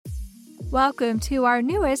Welcome to our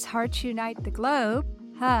newest Hearts Unite the Globe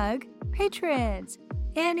Hug patrons.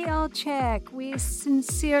 Annie Olchek, we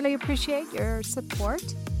sincerely appreciate your support.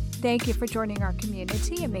 Thank you for joining our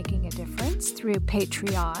community and making a difference through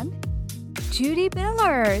Patreon. Judy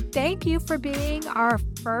Miller, thank you for being our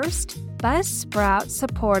first Buzzsprout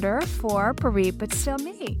supporter for Bereaved But Still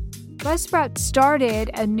Me. Buzzsprout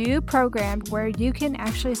started a new program where you can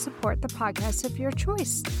actually support the podcast of your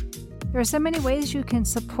choice. There are so many ways you can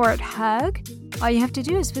support HUG. All you have to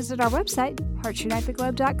do is visit our website,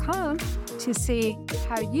 heartsunitetheglobe.com, to see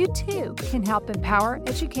how you too can help empower,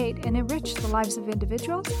 educate, and enrich the lives of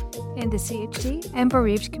individuals in the CHD and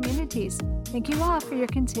bereaved communities. Thank you all for your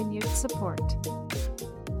continued support.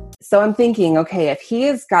 So I'm thinking, okay, if he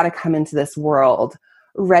has got to come into this world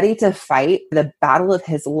ready to fight the battle of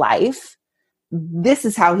his life, this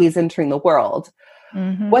is how he's entering the world.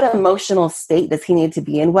 Mm-hmm. What emotional state does he need to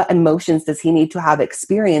be in? What emotions does he need to have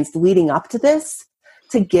experienced leading up to this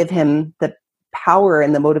to give him the power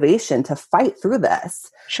and the motivation to fight through this?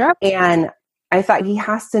 Sure. And I thought he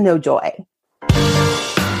has to know joy.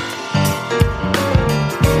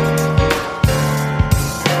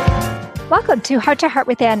 Welcome to Heart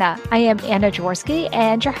with Anna. I am Anna Jaworski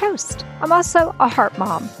and your host. I'm also a heart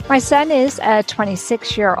mom. My son is a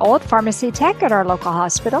 26-year-old pharmacy tech at our local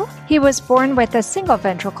hospital. He was born with a single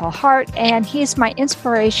ventricle heart, and he's my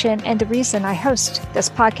inspiration and the reason I host this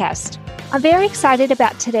podcast. I'm very excited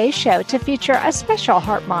about today's show to feature a special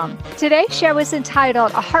heart mom. Today's show is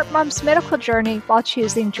entitled A Heart Mom's Medical Journey While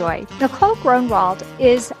Choosing Joy. Nicole Gronwald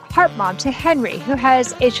is heart mom to Henry, who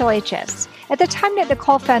has HLHS. At the time that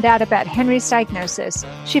Nicole found out about Henry's diagnosis,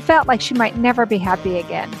 she felt like she might never be happy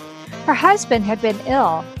again. Her husband had been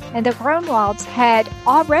ill, and the Gronwalds had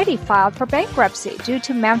already filed for bankruptcy due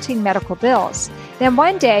to mounting medical bills. Then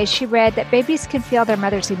one day, she read that babies can feel their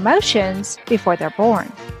mother's emotions before they're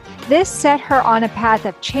born. This set her on a path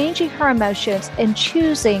of changing her emotions and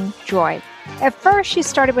choosing joy. At first, she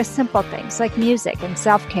started with simple things like music and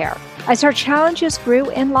self-care. As her challenges grew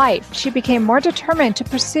in life, she became more determined to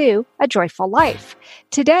pursue a joyful life.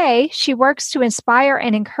 Today, she works to inspire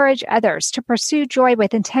and encourage others to pursue joy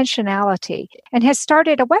with intentionality and has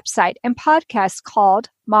started a website and podcast called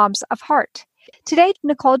Moms of Heart. Today,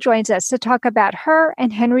 Nicole joins us to talk about her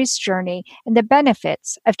and Henry's journey and the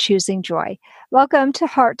benefits of choosing joy. Welcome to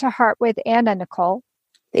Heart with Anna, Nicole.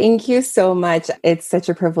 Thank you so much. It's such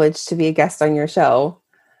a privilege to be a guest on your show.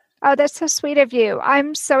 Oh, that's so sweet of you.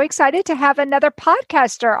 I'm so excited to have another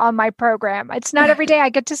podcaster on my program. It's not every day I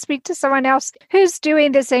get to speak to someone else who's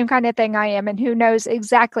doing the same kind of thing I am and who knows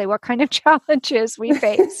exactly what kind of challenges we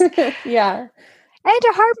face. Yeah. And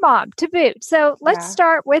a heart mom to boot. So let's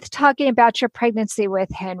start with talking about your pregnancy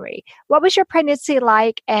with Henry. What was your pregnancy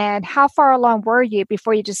like, and how far along were you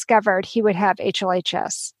before you discovered he would have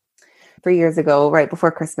HLHS? 3 years ago, right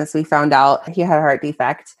before Christmas, we found out he had a heart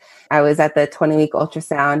defect. I was at the 20-week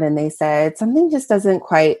ultrasound and they said something just doesn't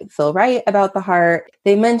quite feel right about the heart.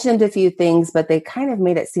 They mentioned a few things, but they kind of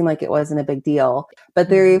made it seem like it wasn't a big deal. But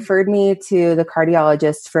they referred me to the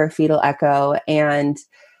cardiologist for a fetal echo, and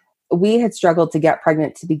we had struggled to get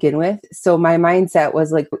pregnant to begin with. So my mindset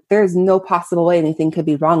was like, there's no possible way anything could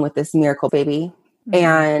be wrong with this miracle baby.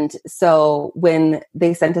 And so when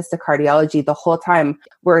they sent us to cardiology, the whole time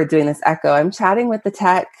we're doing this echo, I'm chatting with the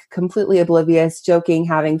tech, completely oblivious, joking,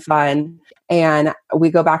 having fun. And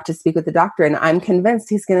we go back to speak with the doctor, and I'm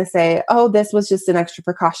convinced he's going to say, oh, this was just an extra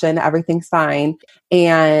precaution. Everything's fine.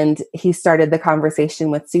 And he started the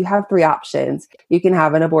conversation with, so you have 3 options. You can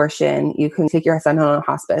have an abortion, you can take your son home to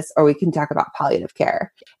hospice, or we can talk about palliative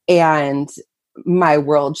care. And my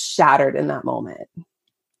world shattered in that moment.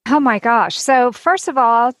 Oh my gosh. So first of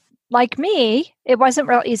all, like me, it wasn't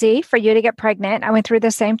real easy for you to get pregnant. I went through the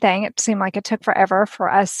same thing. It seemed like it took forever for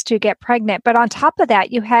us to get pregnant. But on top of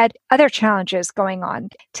that, you had other challenges going on.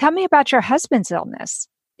 Tell me about your husband's illness.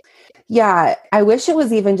 Yeah, I wish it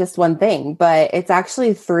was even just one thing, but it's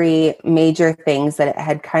actually 3 major things that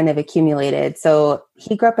had kind of accumulated. So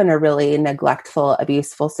he grew up in a really neglectful,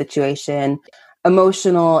 abuseful situation.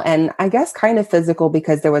 Emotional and I guess kind of physical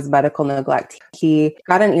because there was medical neglect. He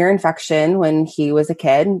got an ear infection when he was a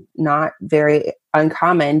kid, not very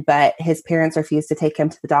uncommon, but his parents refused to take him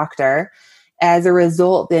to the doctor. As a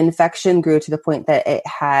result, the infection grew to the point that it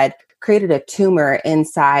had created a tumor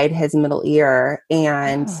inside his middle ear.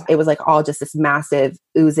 And it was like all just this massive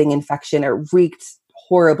oozing infection. It reeked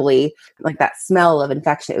horribly, like that smell of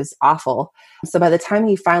infection. It was awful. So by the time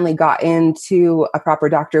he finally got into a proper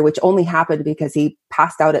doctor, which only happened because he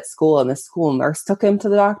passed out at school and the school nurse took him to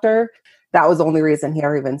the doctor, that was the only reason he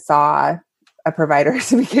ever even saw a provider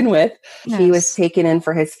to begin with. Yes. He was taken in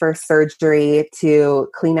for his first surgery to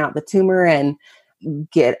clean out the tumor and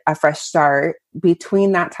get a fresh start.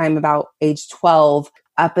 Between that time, about age 12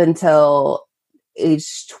 up until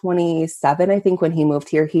age 27, I think, when he moved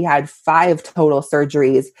here, he had 5 total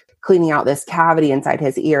surgeries cleaning out this cavity inside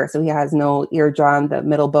his ear. So he has no eardrum. The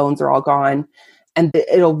middle bones are all gone. And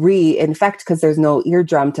it'll reinfect because there's no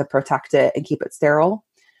eardrum to protect it and keep it sterile.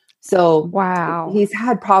 So wow, he's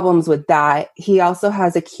had problems with that. He also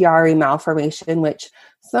has a Chiari malformation, which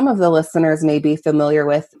some of the listeners may be familiar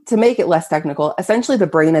with. To make it less technical, essentially the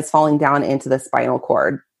brain is falling down into the spinal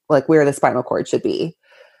cord, like where the spinal cord should be.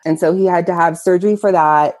 And so he had to have surgery for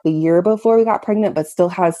that the year before we got pregnant, but still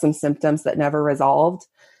has some symptoms that never resolved.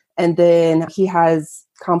 And then he has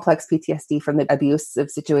complex PTSD from the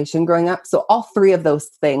abusive situation growing up. So all 3 of those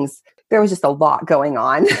things, there was just a lot going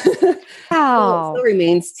on. wow. It still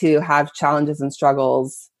remains to have challenges and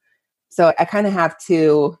struggles. So I kind of have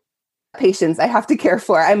 2 patients I have to care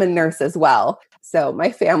for. I'm a nurse as well. So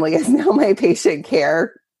my family is now my patient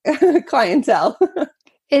care clientele.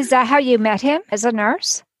 Is that how you met him, as a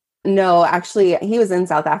nurse? No, actually, he was in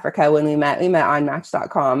South Africa when we met. We met on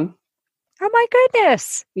Match.com. Oh my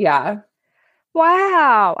goodness. Yeah.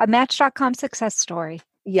 Wow. A Match.com success story.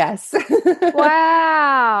 Yes.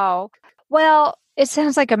 Wow. Well, it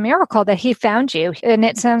sounds like a miracle that he found you. And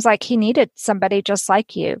it sounds like he needed somebody just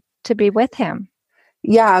like you to be with him.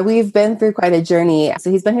 Yeah, we've been through quite a journey. So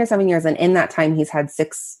he's been here 7 years, and in that time, he's had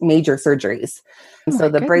 6 major surgeries. Oh so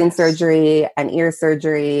the brain surgery, an ear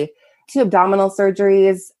surgery, 2 abdominal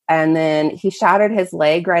surgeries, and then he shattered his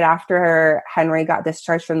leg right after Henry got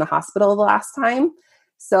discharged from the hospital the last time.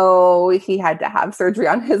 So he had to have surgery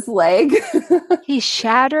on his leg. He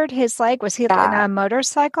shattered his leg? Was he in a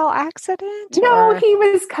motorcycle accident? No, he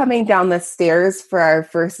was coming down the stairs for our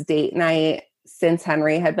first date night since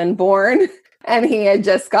Henry had been born. And he had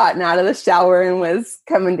just gotten out of the shower and was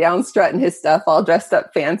coming down, strutting his stuff, all dressed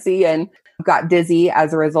up fancy, and got dizzy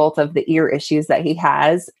as a result of the ear issues that he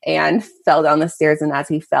has, and fell down the stairs. And as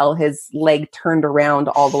he fell, his leg turned around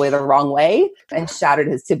all the way the wrong way and shattered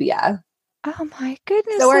his tibia. Oh my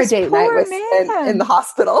goodness. So our date night was spent in the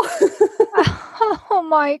hospital. Oh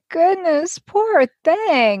my goodness. Poor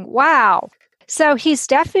thing. Wow. So he's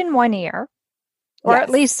deaf in one ear, or Yes. at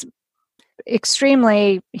least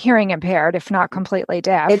extremely hearing impaired, if not completely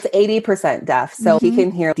deaf. It's 80% deaf. So he can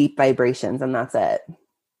hear deep vibrations, and that's it.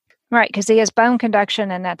 Right. Because he has bone conduction,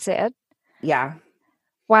 and that's it. Yeah.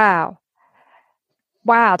 Wow.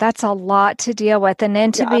 Wow. That's a lot to deal with. And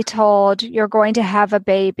then to be told you're going to have a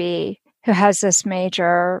baby who has this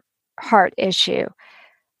major heart issue.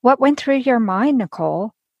 What went through your mind,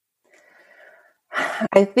 Nicole?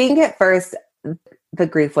 I think at first the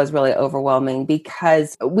grief was really overwhelming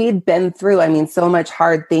because we'd been through, so much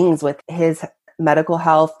hard things with his medical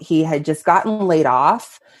health. He had just gotten laid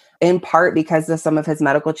off, in part because of some of his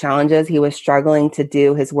medical challenges. He was struggling to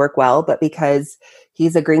do his work well, but because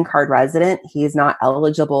he's a green card resident, he's not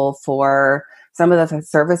eligible for some of the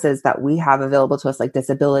services that we have available to us, like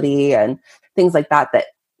disability and things like that,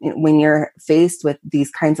 when you're faced with these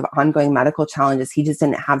kinds of ongoing medical challenges, he just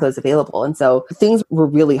didn't have those available. And so things were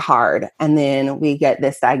really hard. And then we get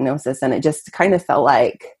this diagnosis, and it just kind of felt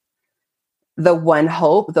like the one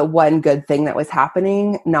hope, the one good thing that was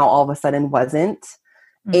happening, now all of a sudden wasn't.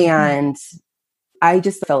 And I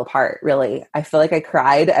just fell apart, really. I feel like I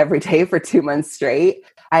cried every day for 2 months straight.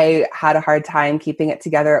 I had a hard time keeping it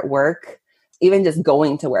together at work. Even just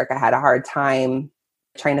going to work, I had a hard time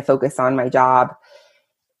trying to focus on my job.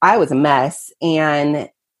 I was a mess.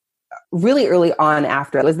 And really early on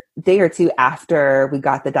after, it was a day or 2 after we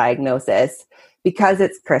got the diagnosis, because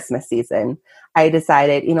it's Christmas season, I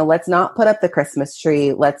decided, let's not put up the Christmas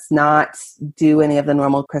tree. Let's not do any of the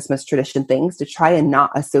normal Christmas tradition things to try and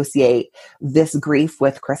not associate this grief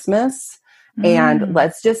with Christmas. And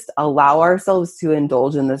let's just allow ourselves to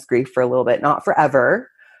indulge in this grief for a little bit, not forever,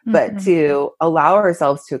 but to allow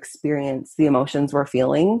ourselves to experience the emotions we're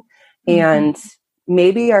feeling. And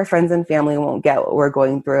maybe our friends and family won't get what we're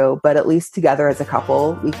going through, but at least together as a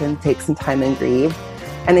couple, we can take some time and grieve.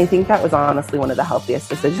 And I think that was honestly one of the healthiest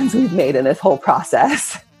decisions we've made in this whole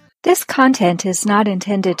process. This content is not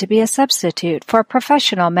intended to be a substitute for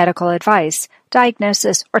professional medical advice,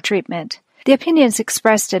 diagnosis, or treatment. The opinions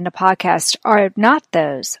expressed in the podcast are not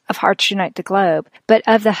those of Hearts Unite the Globe, but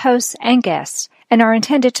of the hosts and guests, and are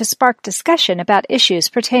intended to spark discussion about issues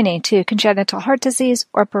pertaining to congenital heart disease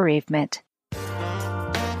or bereavement.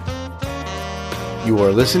 You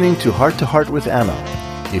are listening to Heart with Anna.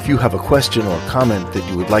 If you have a question or comment that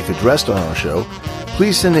you would like addressed on our show,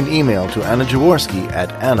 please send an email to Anna Jaworski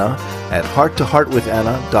at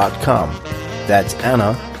anna@hearttoheartwithanna.com. That's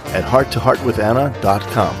Anna at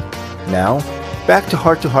hearttoheartwithanna.com. Now, back to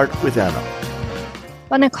Heart with Anna.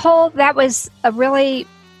 Well, Nicole, that was a really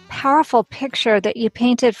powerful picture that you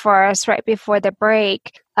painted for us right before the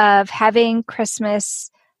break of having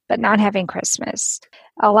Christmas, but not having Christmas,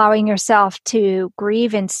 allowing yourself to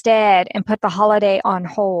grieve instead and put the holiday on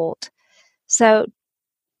hold. So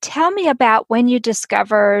tell me about when you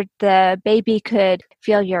discovered the baby could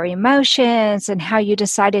feel your emotions and how you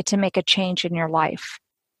decided to make a change in your life.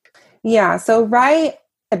 Yeah. So right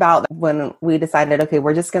about when we decided, okay,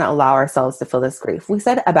 we're just going to allow ourselves to feel this grief, we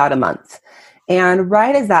said about a month. And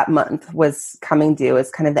right as that month was coming due, it's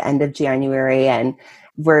kind of the end of January, and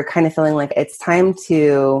we're kind of feeling like it's time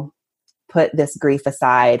to put this grief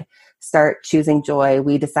aside, start choosing joy.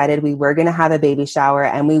 We decided we were going to have a baby shower,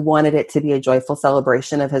 and we wanted it to be a joyful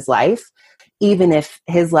celebration of his life. Even if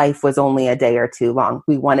his life was only a day or two long,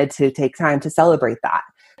 we wanted to take time to celebrate that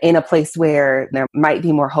in a place where there might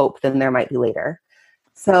be more hope than there might be later.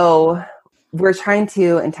 So we're trying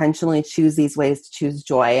to intentionally choose these ways to choose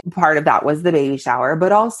joy. Part of that was the baby shower,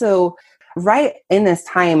 but also right in this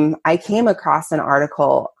time, I came across an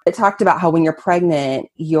article that talked about how when you're pregnant,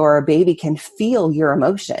 your baby can feel your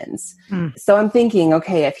emotions. So I'm thinking,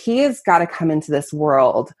 okay, if he has got to come into this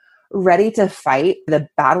world ready to fight the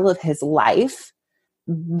battle of his life,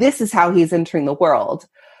 this is how he's entering the world.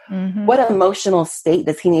 Mm-hmm. What emotional state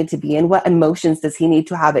does he need to be in? What emotions does he need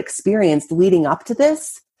to have experienced leading up to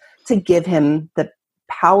this to give him the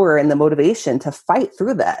power and the motivation to fight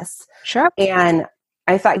through this? Sure. And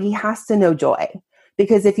I thought he has to know joy,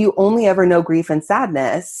 because if you only ever know grief and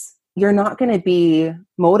sadness, you're not going to be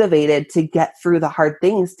motivated to get through the hard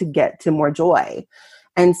things to get to more joy.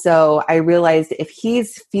 And so I realized if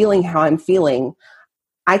he's feeling how I'm feeling,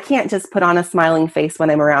 I can't just put on a smiling face when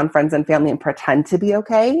I'm around friends and family and pretend to be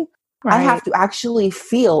okay. Right. I have to actually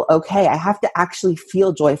feel okay. I have to actually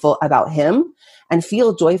feel joyful about him and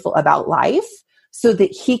feel joyful about life so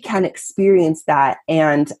that he can experience that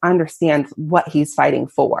and understand what he's fighting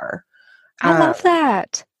for. I love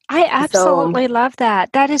that. I absolutely love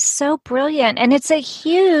that. That is so brilliant. And it's a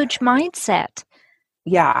huge mindset.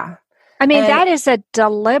 Yeah. I mean, that is a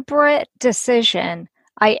deliberate decision.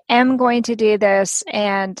 I am going to do this.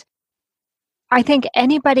 And I think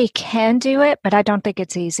anybody can do it, but I don't think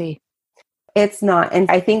it's easy. It's not.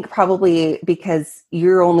 And I think probably because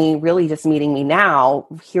you're only really just meeting me now,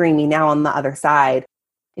 hearing me now on the other side.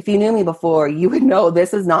 If you knew me before, you would know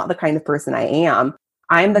this is not the kind of person I am.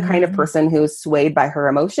 I'm the kind of person who's swayed by her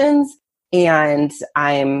emotions. And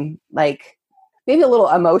I'm like maybe a little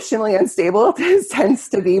emotionally unstable. This tends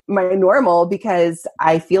to be my normal because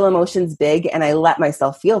I feel emotions big and I let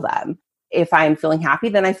myself feel them. If I'm feeling happy,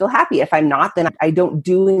 then I feel happy. If I'm not, then I don't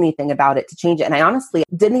do anything about it to change it. And I honestly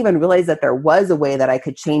didn't even realize that there was a way that I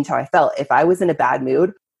could change how I felt. If I was in a bad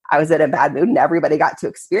mood, I was in a bad mood, and everybody got to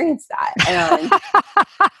experience that. And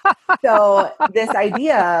so this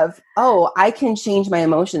idea of, I can change my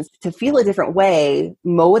emotions to feel a different way,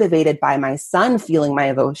 motivated by my son feeling my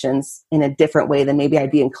emotions in a different way than maybe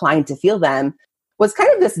I'd be inclined to feel them, was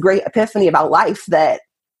kind of this great epiphany about life that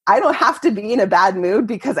I don't have to be in a bad mood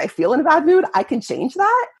because I feel in a bad mood. I can change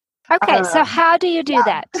that. Okay, so how do you do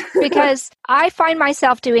that? Because I find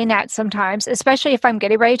myself doing that sometimes, especially if I'm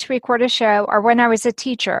getting ready to record a show or when I was a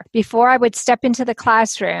teacher. Before I would step into the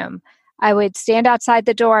classroom, I would stand outside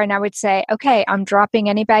the door and I would say, okay, I'm dropping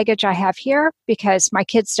any baggage I have here because my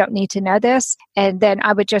kids don't need to know this. And then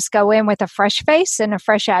I would just go in with a fresh face and a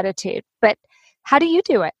fresh attitude. But how do you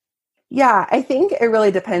do it? Yeah, I think it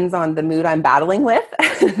really depends on the mood I'm battling with.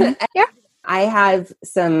 Mm-hmm. Yeah. I have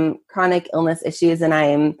some chronic illness issues and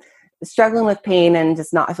I'm struggling with pain and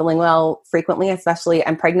just not feeling well frequently, especially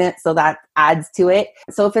I'm pregnant. So that adds to it.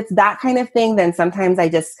 So if it's that kind of thing, then sometimes I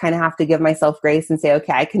just kind of have to give myself grace and say,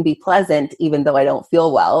 okay, I can be pleasant even though I don't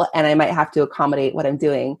feel well. And I might have to accommodate what I'm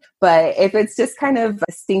doing. But if it's just kind of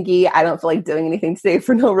stinky, I don't feel like doing anything today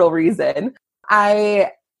for no real reason.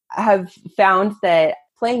 I have found that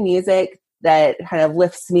playing music that kind of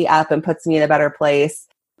lifts me up and puts me in a better place,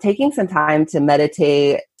 taking some time to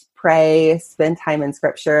meditate, pray, spend time in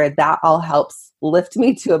scripture, that all helps lift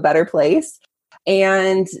me to a better place.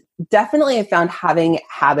 And definitely I found having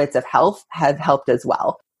habits of health have helped as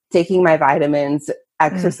well. Taking my vitamins,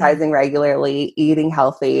 exercising regularly, eating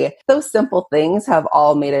healthy, those simple things have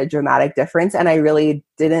all made a dramatic difference. And I really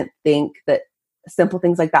didn't think that simple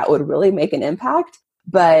things like that would really make an impact.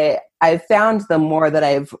 But I've found the more that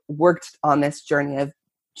I've worked on this journey of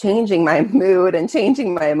changing my mood and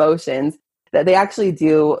changing my emotions, that they actually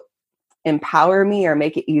do empower me or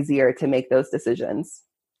make it easier to make those decisions.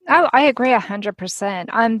 Oh, I agree 100%.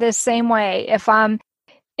 I'm the same way. If I'm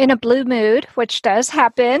in a blue mood, which does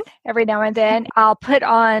happen every now and then, I'll put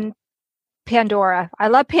on Pandora. I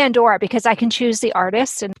love Pandora because I can choose the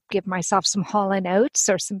artist and give myself some Hall & Oates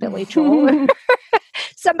or some Billy Joel.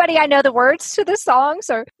 Somebody I know the words to the songs,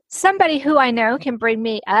 or somebody who I know can bring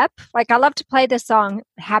me up. Like, I love to play the song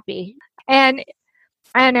Happy. And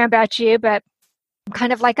I don't know about you, but I'm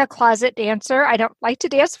kind of like a closet dancer. I don't like to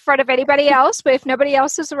dance in front of anybody else, but if nobody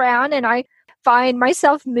else is around and I find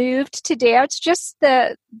myself moved to dance, just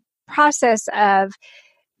the process of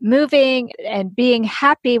moving and being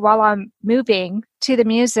happy while I'm moving to the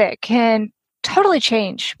music can totally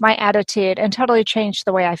change my attitude and totally change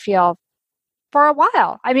the way I feel for a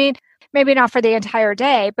while. I mean, maybe not for the entire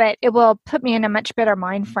day, but it will put me in a much better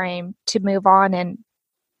mind frame to move on and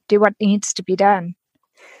do what needs to be done.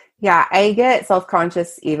 Yeah, I get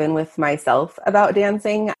self-conscious even with myself about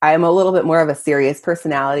dancing. I'm a little bit more of a serious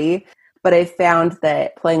personality, but I found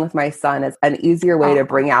that playing with my son is an easier way to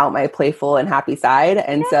bring out my playful and happy side.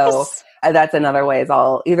 And so that's another way is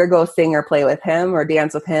I'll either go sing or play with him or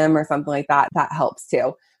dance with him or something like that. That helps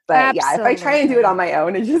too. But yeah, if I try and do it on my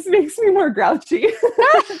own, it just makes me more grouchy.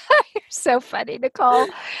 You're so funny, Nicole.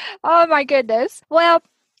 Oh my goodness. Well,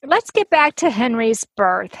 let's get back to Henry's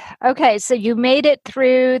birth. Okay, so you made it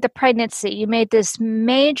through the pregnancy. You made this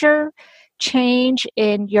major change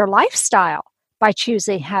in your lifestyle by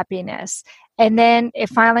choosing happiness. And then it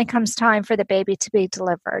finally comes time for the baby to be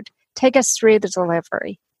delivered. Take us through the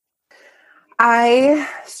delivery. I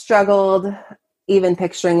struggled even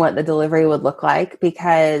picturing what the delivery would look like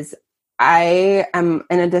because I am,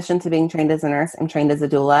 in addition to being trained as a nurse, I'm trained as a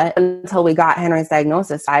doula. Until we got Henry's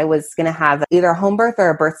diagnosis, I was going to have either a home birth or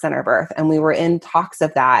a birth center birth. And we were in talks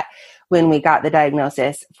of that when we got the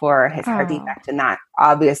diagnosis for his heart defect. And that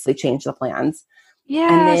obviously changed the plans.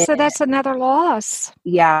 Yeah, so that's another loss.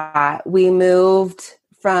 Yeah, we moved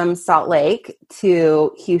from Salt Lake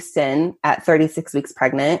to Houston at 36 weeks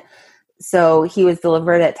pregnant. So he was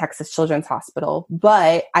delivered at Texas Children's Hospital,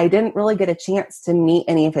 but I didn't really get a chance to meet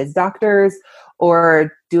any of his doctors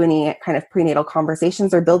or do any kind of prenatal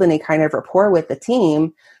conversations or build any kind of rapport with the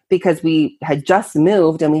team because we had just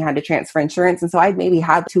moved and we had to transfer insurance. And so I'd maybe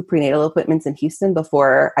had 2 prenatal appointments in Houston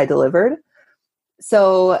before I delivered.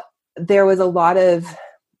 So there was a lot of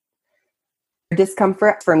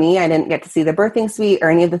discomfort for me. I didn't get to see the birthing suite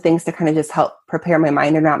or any of the things to kind of just help prepare my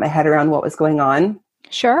mind and wrap my head around what was going on.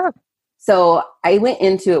 Sure. So I went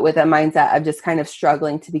into it with a mindset of just kind of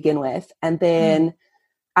struggling to begin with. And then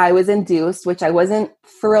I was induced, which I wasn't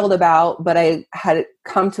thrilled about, but I had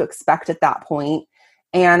come to expect at that point.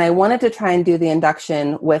 And I wanted to try and do the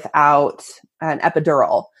induction without an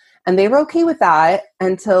epidural. And they were okay with that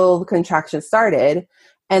until the contraction started.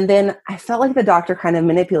 And then I felt like the doctor kind of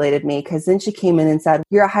manipulated me because then she came in and said,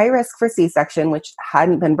 you're a high risk for C-section, which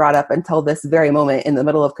hadn't been brought up until this very moment in the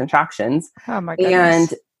middle of contractions. Oh my goodness.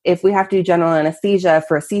 And if we have to do general anesthesia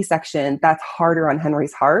for a C-section, that's harder on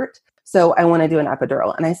Henry's heart. So I want to do an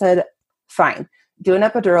epidural. And I said, fine, do an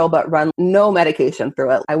epidural, but run no medication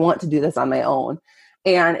through it. I want to do this on my own.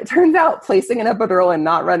 And it turns out placing an epidural and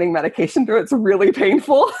not running medication through it's really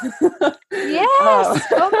painful. Yes.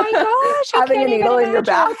 Oh my gosh. Having a needle in your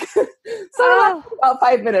back. So about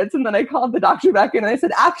 5 minutes. And then I called the doctor back in and I said,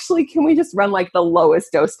 actually, can we just run like the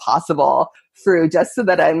lowest dose possible through just so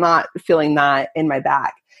that I'm not feeling that in my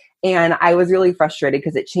back? And I was really frustrated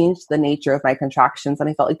because it changed the nature of my contractions and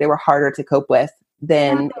I felt like they were harder to cope with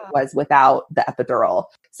than it was without the epidural.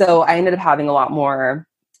 So I ended up having a lot more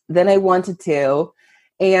than I wanted to.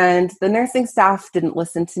 And the nursing staff didn't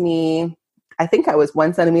listen to me. I think I was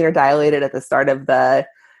 1 centimeter dilated at the start of the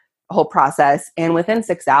whole process. And within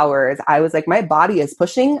 6 hours, I was like, my body is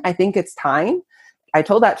pushing. I think it's time. I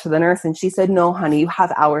told that to the nurse and she said, no, honey, you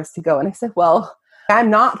have hours to go. And I said, well,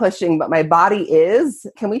 I'm not pushing, but my body is.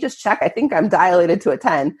 Can we just check? I think I'm dilated to a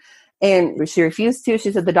 10. And she refused to.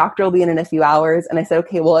 She said, the doctor will be in a few hours. And I said,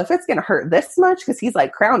 okay, well, if it's going to hurt this much, because he's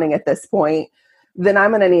like crowning at this point, then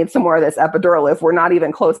I'm going to need some more of this epidural if we're not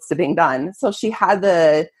even close to being done. So she had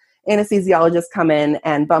the anesthesiologist come in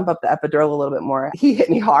and bump up the epidural a little bit more. He hit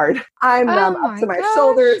me hard. I'm numb up to my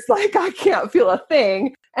shoulders. Like I can't feel a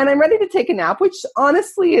thing. And I'm ready to take a nap, which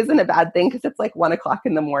honestly isn't a bad thing because it's like 1 o'clock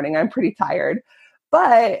in the morning. I'm pretty tired.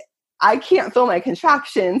 But I can't feel my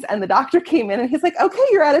contractions. And the doctor came in and he's like, okay,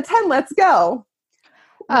 you're at a 10, let's go.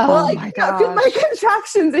 Oh, well, I can't feel my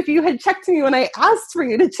contractions. If you had checked me when I asked for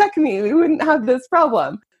you to check me, we wouldn't have this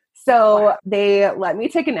problem. So they let me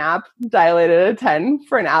take a nap, dilated at a 10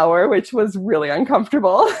 for an hour, which was really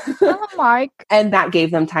uncomfortable. Oh my. And that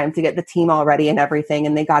gave them time to get the team all ready and everything.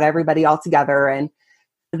 And they got everybody all together. And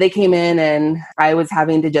They came in and I was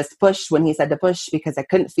having to just push when he said to push because I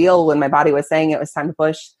couldn't feel when my body was saying it was time to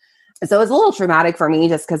push. So it was a little traumatic for me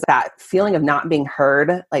just because that feeling of not being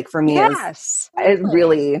heard, like for me, it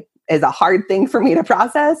really is a hard thing for me to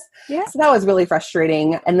process. Yeah. So that was really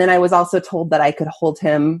frustrating. And then I was also told that I could hold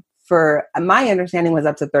him for, my understanding was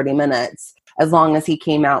up to 30 minutes, as long as he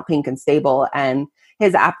came out pink and stable. And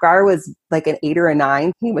his APGAR was like an 8 or a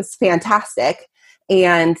 9. He was fantastic.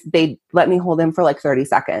 And they let me hold him for like 30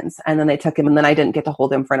 seconds. And then they took him, and then I didn't get to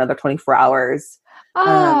hold him for another 24 hours.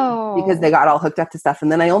 Because they got all hooked up to stuff. And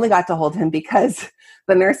then I only got to hold him because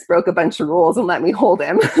the nurse broke a bunch of rules and let me hold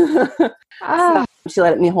him. So she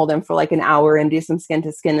let me hold him for like an hour and do some skin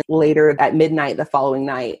to skin later at midnight the following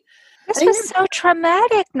night. This was so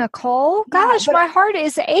traumatic, Nicole. Gosh, my heart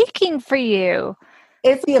is aching for you.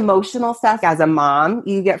 It's the emotional stuff as a mom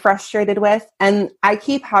you get frustrated with. And I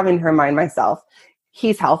keep having to remind myself,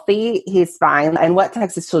 he's healthy, he's fine. And what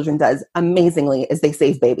Texas Children does amazingly is they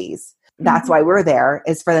save babies. That's why we're there,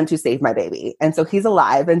 is for them to save my baby. And so he's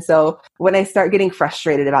alive. And so when I start getting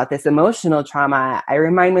frustrated about this emotional trauma, I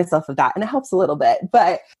remind myself of that, and it helps a little bit.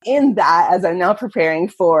 But in that, as I'm now preparing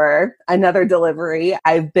for another delivery,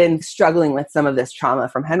 I've been struggling with some of this trauma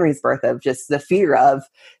from Henry's birth, of just the fear of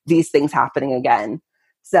these things happening again.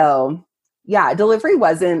 So yeah, delivery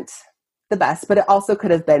wasn't the best, but it also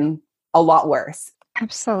could have been a lot worse.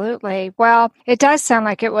 Absolutely. Well, it does sound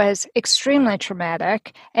like it was extremely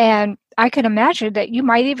traumatic. And I can imagine that you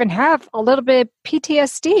might even have a little bit of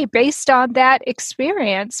PTSD based on that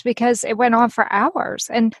experience, because it went on for hours.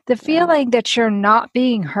 And the feeling that you're not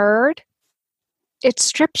being heard, it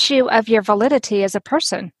strips you of your validity as a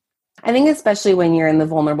person. I think especially when you're in the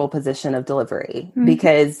vulnerable position of delivery,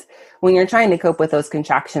 because when you're trying to cope with those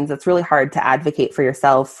contractions, it's really hard to advocate for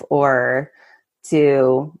yourself or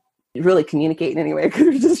to really communicate in any way, because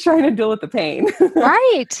you're just trying to deal with the pain.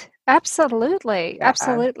 Right. Absolutely. Yeah.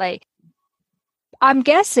 Absolutely. I'm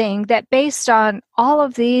guessing that based on all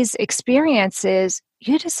of these experiences,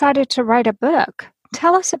 you decided to write a book.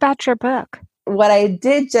 Tell us about your book. What I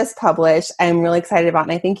did just publish, I'm really excited about,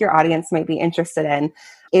 and I think your audience might be interested in,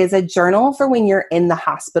 is a journal for when you're in the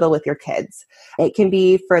hospital with your kids. It can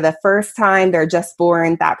be for the first time they're just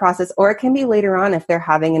born, that process, or it can be later on if they're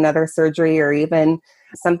having another surgery or even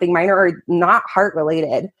something minor or not heart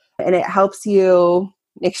related. And it helps you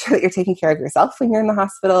make sure that you're taking care of yourself when you're in the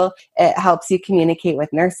hospital. It helps you communicate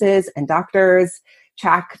with nurses and doctors,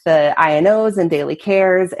 track the INOs and daily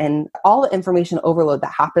cares and all the information overload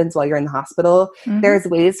that happens while you're in the hospital. There's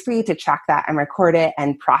ways for you to track that and record it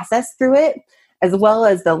and process through it. As well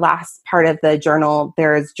as the last part of the journal,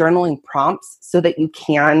 there's journaling prompts so that you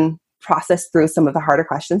can process through some of the harder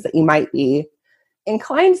questions that you might be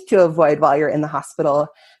inclined to avoid while you're in the hospital.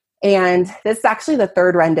 And this is actually the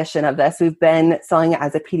third rendition of this. We've been selling it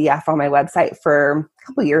as a PDF on my website for a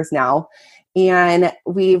couple years now. And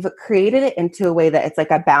we've created it into a way that it's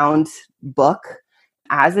like a bound book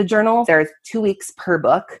as a journal. There's 2 weeks per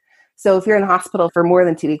book. So if you're in the hospital for more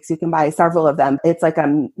than 2 weeks, you can buy several of them. It's like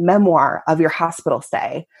a memoir of your hospital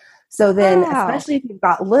stay. So then, especially if you've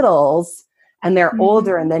got littles and they're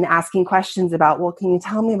older and then asking questions about, well, can you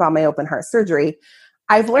tell me about my open heart surgery?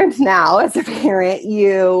 I've learned now as a parent,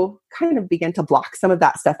 you kind of begin to block some of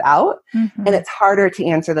that stuff out, and it's harder to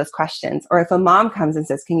answer those questions. Or if a mom comes and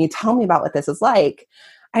says, can you tell me about what this is like?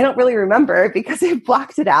 I don't really remember because I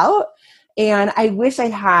blocked it out. And I wish I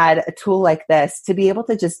had a tool like this to be able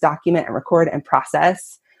to just document and record and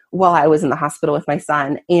process while I was in the hospital with my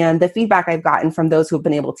son. And the feedback I've gotten from those who have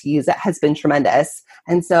been able to use it has been tremendous.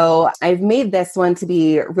 And so I've made this one to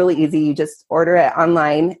be really easy. You just order it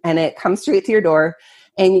online and it comes straight to your door.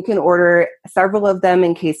 And you can order several of them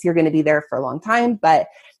in case you're going to be there for a long time. But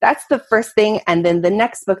that's the first thing. And then the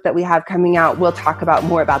next book that we have coming out, we'll talk about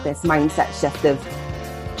more about this mindset shift of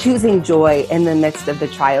choosing joy in the midst of the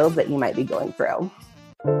trials that you might be going through.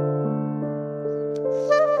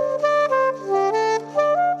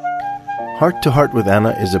 Heart to Heart with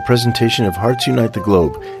Anna is a presentation of Hearts Unite the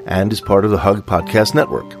Globe and is part of the Hug Podcast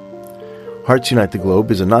Network. Hearts Unite the Globe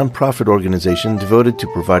is a non-profit organization devoted to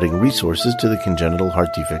providing resources to the congenital heart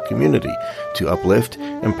defect community to uplift,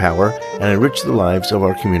 empower, and enrich the lives of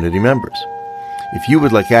our community members. If you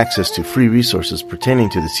would like access to free resources pertaining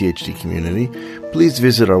to the CHD community, please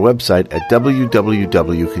visit our website at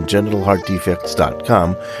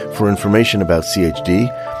www.congenitalheartdefects.com for information about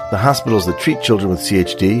CHD, the hospitals that treat children with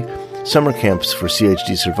CHD, summer camps for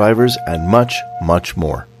CHD survivors, and much, much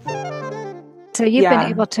more. So you've been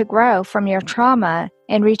able to grow from your trauma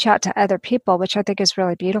and reach out to other people, which I think is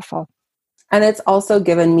really beautiful. And it's also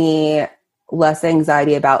given me less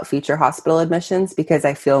anxiety about future hospital admissions because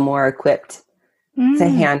I feel more equipped to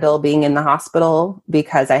handle being in the hospital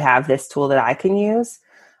because I have this tool that I can use.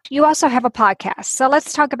 You also have a podcast. So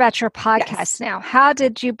let's talk about your podcast now. How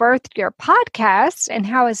did you birth your podcast and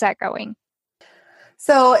how is that going?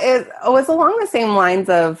 So it was along the same lines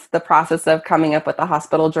of the process of coming up with the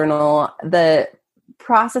hospital journal, the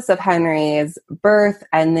process of Henry's birth,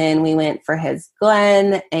 and then we went for his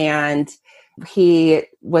Glenn, and he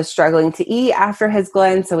was struggling to eat after his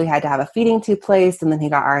Glenn, so we had to have a feeding tube placed, and then he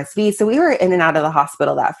got RSV. So we were in and out of the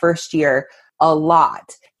hospital that first year a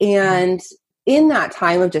lot. And in that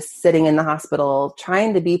time of just sitting in the hospital,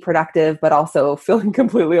 trying to be productive, but also feeling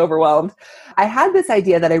completely overwhelmed, I had this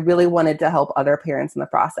idea that I really wanted to help other parents in the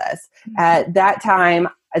process. At that time,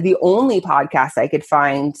 the only podcast I could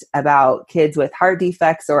find about kids with heart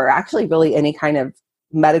defects or actually really any kind of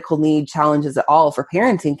medical need challenges at all for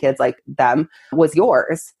parenting kids like them was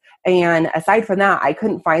yours. And aside from that, I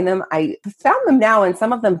couldn't find them. I found them now, and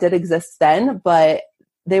some of them did exist then, but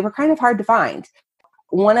they were kind of hard to find.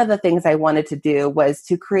 One of the things I wanted to do was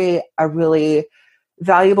to create a really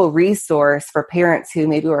valuable resource for parents who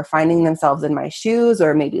maybe were finding themselves in my shoes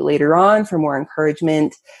or maybe later on for more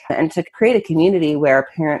encouragement, and to create a community where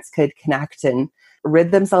parents could connect and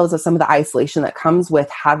rid themselves of some of the isolation that comes with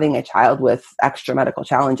having a child with extra medical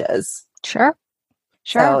challenges. Sure.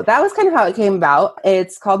 So that was kind of how it came about.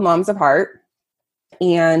 It's called Moms of Heart,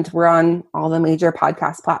 and we're on all the major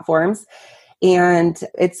podcast platforms. And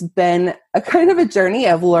it's been a kind of a journey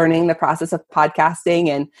of learning the process of podcasting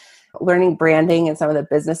and learning branding and some of the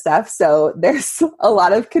business stuff. So there's a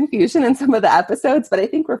lot of confusion in some of the episodes, but I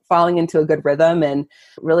think we're falling into a good rhythm and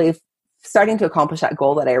really starting to accomplish that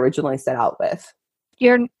goal that I originally set out with.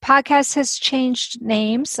 Your podcast has changed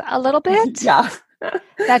names a little bit. Yeah.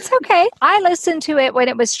 That's okay. I listened to it when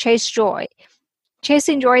it was Chase Joy.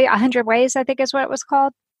 Chasing Joy 100 Ways, I think is what it was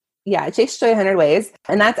called. Yeah, Chase Joy 100 Ways.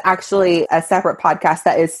 And that's actually a separate podcast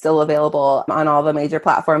that is still available on all the major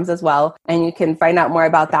platforms as well. And you can find out more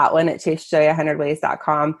about that one at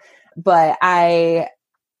chasejoy100ways.com. But I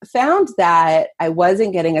found that I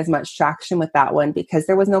wasn't getting as much traction with that one because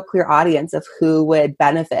there was no clear audience of who would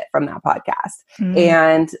benefit from that podcast.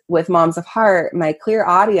 And with Moms of Heart, my clear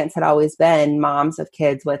audience had always been moms of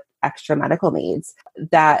kids with extra medical needs.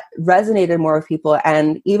 That resonated more with people.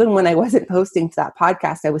 And even when I wasn't posting to that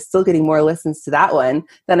podcast, I was still getting more listens to that one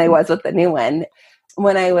than I was with the new one.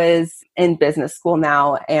 When I was in business school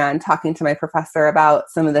now and talking to my professor about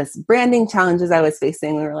some of this branding challenges I was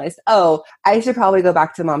facing, we realized, I should probably go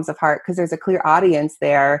back to Moms of Heart because there's a clear audience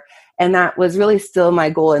there. And that was really still my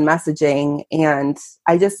goal in messaging. And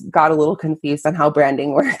I just got a little confused on how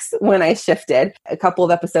branding works when I shifted. A couple of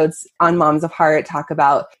episodes on Moms of Heart talk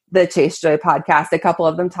about the Chase Joy podcast. A couple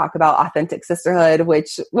of them talk about authentic sisterhood,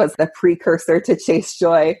 which was the precursor to Chase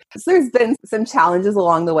Joy. So there's been some challenges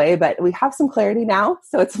along the way, but we have some clarity now.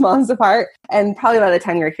 So it's Moms of Heart. And probably by the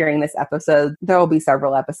time you're hearing this episode, there will be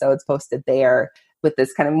several episodes posted there with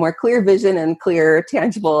this kind of more clear vision and clear,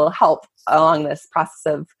 tangible help along this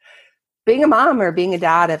process of being a mom or being a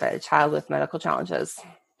dad of a child with medical challenges.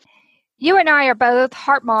 You and I are both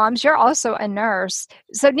heart moms. You're also a nurse.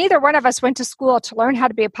 So neither one of us went to school to learn how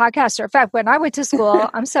to be a podcaster. In fact, when I went to school,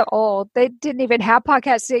 I'm so old, they didn't even have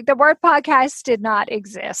podcasting. The word podcast did not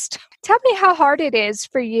exist. Tell me how hard it is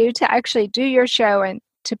for you to actually do your show and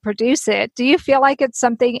to produce it. Do you feel like it's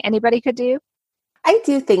something anybody could do? I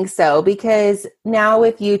do think so, because now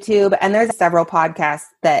with YouTube, and there's several podcasts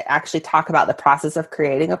that actually talk about the process of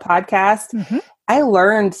creating a podcast, I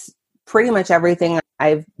learned pretty much everything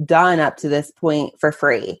I've done up to this point for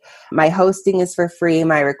free. My hosting is for free,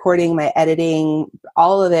 my recording, my editing,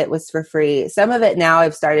 all of it was for free. Some of it now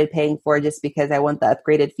I've started paying for just because I want the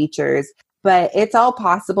upgraded features. But it's all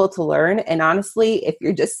possible to learn. And honestly, if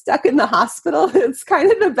you're just stuck in the hospital, it's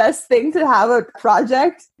kind of the best thing to have a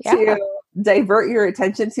project to divert your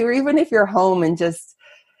attention to, or even if you're home and just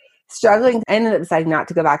struggling. I ended up deciding not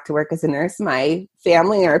to go back to work as a nurse. My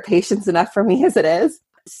family are patients enough for me as it is.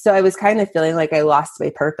 So I was kind of feeling like I lost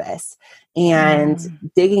my purpose. And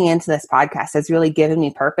digging into this podcast has really given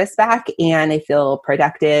me purpose back. And I feel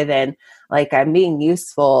productive and like I'm being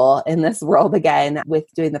useful in this world again with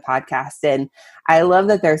doing the podcast. And I love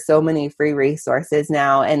that there's so many free resources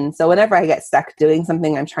now. And so whenever I get stuck doing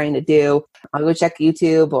something I'm trying to do, I'll go check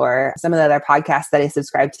YouTube or some of the other podcasts that I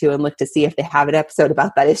subscribe to and look to see if they have an episode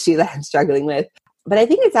about that issue that I'm struggling with. But I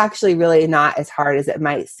think it's actually really not as hard as it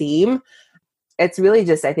might seem. It's really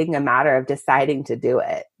just, I think, a matter of deciding to do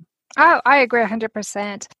it. Oh, I agree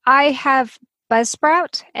 100%. I have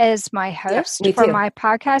Buzzsprout as my host for my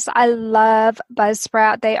podcast. I love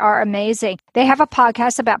Buzzsprout. They are amazing. They have a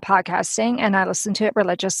podcast about podcasting, and I listen to it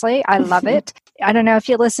religiously. I love it. I don't know if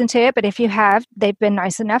you listen to it, but if you have, they've been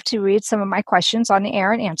nice enough to read some of my questions on the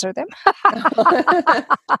air and answer them.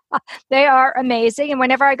 They are amazing. And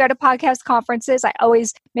whenever I go to podcast conferences, I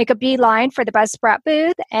always make a beeline for the Buzzsprout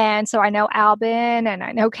booth. And so I know Albin and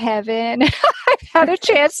I know Kevin. I've had a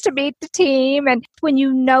chance to meet the team. And when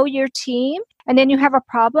you know your team and then you have a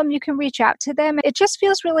problem, you can reach out to them. It just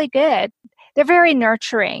feels really good. They're very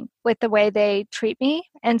nurturing with the way they treat me.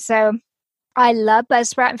 And so I love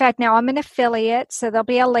Buzzsprout. In fact, now I'm an affiliate, so there'll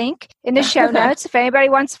be a link in the show notes. If anybody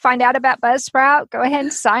wants to find out about Buzzsprout, go ahead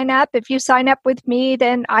and sign up. If you sign up with me,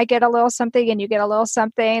 then I get a little something and you get a little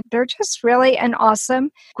something. They're just really an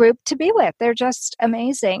awesome group to be with. They're just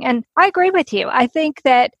amazing. And I agree with you. I think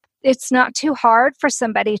that it's not too hard for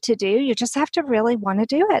somebody to do. You just have to really want to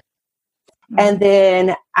do it. And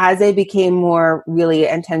then as I became more really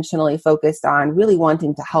intentionally focused on really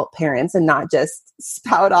wanting to help parents and not just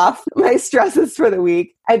spout off my stresses for the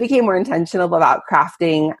week, I became more intentional about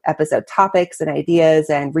crafting episode topics and ideas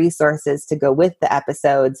and resources to go with the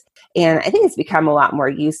episodes. And I think it's become a lot more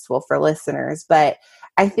useful for listeners. But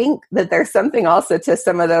I think that there's something also to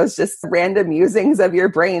some of those just random musings of your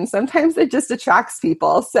brain. Sometimes it just attracts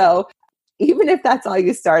people. So even if that's all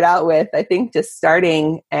you start out with, I think just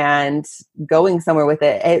starting and going somewhere with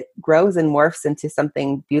it, it grows and morphs into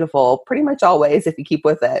something beautiful pretty much always if you keep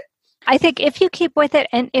with it. I think if you keep with it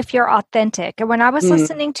and if you're authentic. And when I was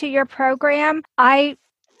listening to your program, I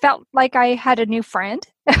felt like I had a new friend.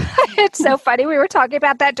 It's so funny. We were talking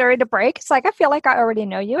about that during the break. It's like, I feel like I already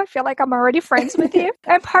know you. I feel like I'm already friends with you.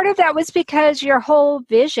 And part of that was because your whole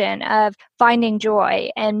vision of finding joy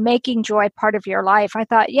and making joy part of your life. I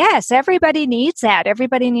thought, yes, everybody needs that.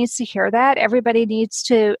 Everybody needs to hear that. Everybody needs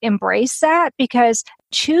to embrace that, because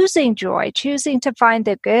choosing joy, choosing to find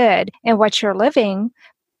the good in what you're living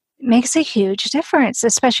makes a huge difference,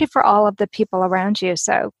 especially for all of the people around you.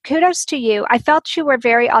 So kudos to you. I felt you were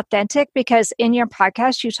very authentic because in your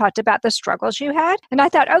podcast, you talked about the struggles you had. And I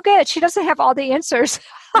thought, oh, good. She doesn't have all the answers.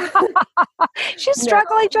 She's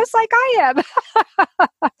struggling just like I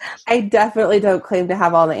am. I definitely don't claim to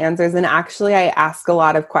have all the answers. And actually, I ask a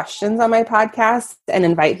lot of questions on my podcast and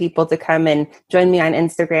invite people to come and join me on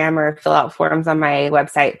Instagram or fill out forms on my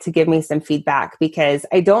website to give me some feedback, because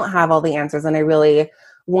I don't have all the answers. And I really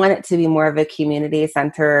want it to be more of a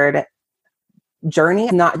community-centered journey,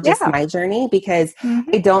 not just my journey, because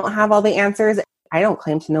I don't have all the answers. I don't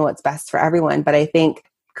claim to know what's best for everyone, but I think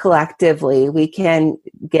collectively we can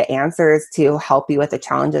get answers to help you with the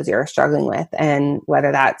challenges you're struggling with. And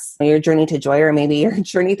whether that's your journey to joy or maybe your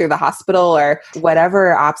journey through the hospital or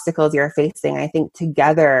whatever obstacles you're facing, I think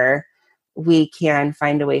together we can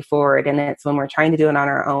find a way forward. And it's when we're trying to do it on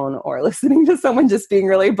our own or listening to someone just being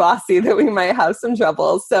really bossy that we might have some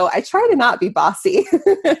trouble. So I try to not be bossy.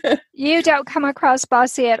 You don't come across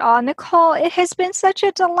bossy at all. Nicole, it has been such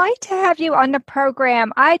a delight to have you on the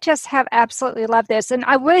program. I just have absolutely loved this. And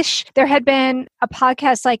I wish there had been a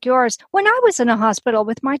podcast like yours when I was in a hospital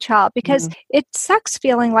with my child, because it sucks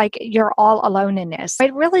feeling like you're all alone in this.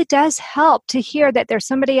 It really does help to hear that there's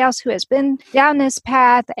somebody else who has been down this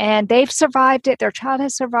path and they've survived it, their child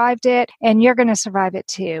has survived it, and you're going to survive it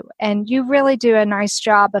too. And you really do a nice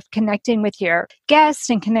job of connecting with your guests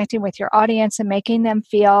and connecting with your audience and making them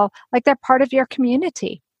feel like they're part of your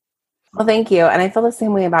community. Well, thank you. And I feel the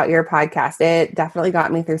same way about your podcast. It definitely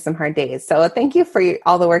got me through some hard days. So thank you for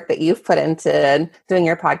all the work that you've put into doing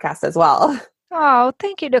your podcast as well. Oh,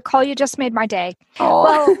 thank you, Nicole. You just made my day. Oh.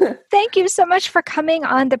 Well, thank you so much for coming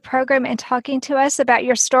on the program and talking to us about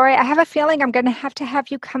your story. I have a feeling I'm going to have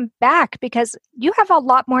you come back because you have a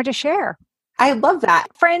lot more to share. I love that.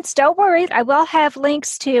 Friends, don't worry. I will have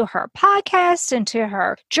links to her podcast and to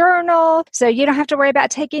her journal. So you don't have to worry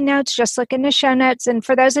about taking notes. Just look in the show notes. And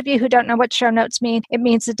for those of you who don't know what show notes mean, it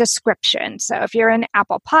means a description. So if you're in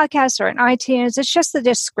Apple Podcasts or in iTunes, it's just the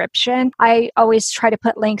description. I always try to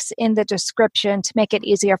put links in the description to make it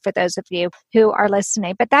easier for those of you who are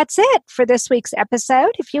listening. But that's it for this week's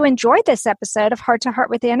episode. If you enjoyed this episode of Heart to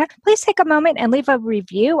Heart with Anna, please take a moment and leave a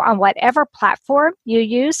review on whatever platform you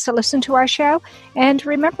use to listen to our show. And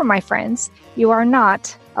remember, my friends, you are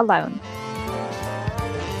not alone.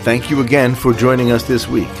 Thank you again for joining us this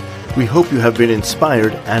week. We hope you have been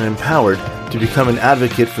inspired and empowered to become an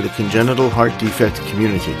advocate for the congenital heart defect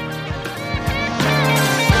community.